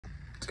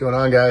going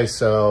on, guys?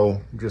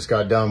 So just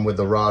got done with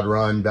the rod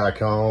run back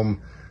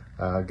home.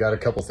 Got a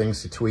couple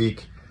things to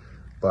tweak,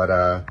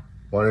 but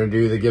wanted to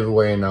do the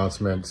giveaway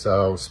announcement.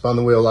 So spun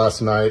the wheel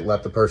last night,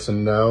 let the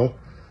person know.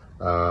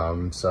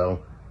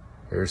 So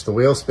here's the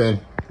wheel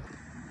spin.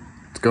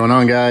 What's going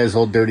on, guys?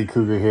 Old Dirty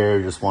Cougar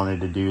here. Just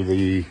wanted to do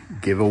the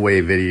giveaway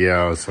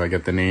video. So I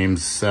got the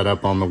names set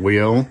up on the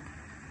wheel.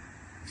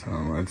 So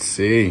let's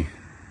see.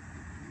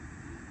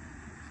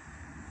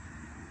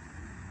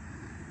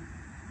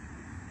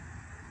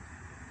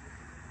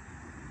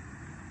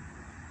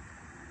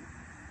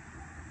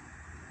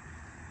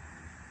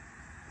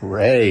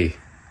 Ray.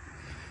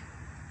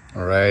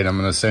 All right, I'm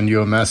gonna send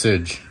you a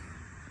message.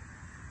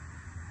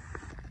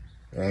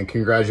 And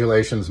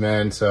congratulations,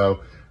 man.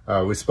 So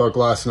we spoke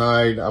last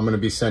night. I'm gonna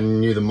be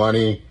sending you the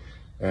money,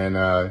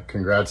 and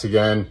congrats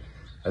again.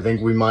 I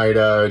think we might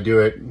do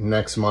it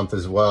next month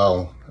as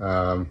well.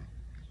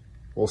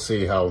 We'll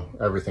see how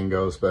everything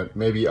goes, but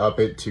maybe up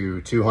it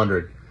to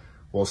 200.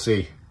 We'll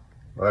see.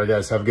 All right,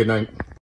 guys, have a good night.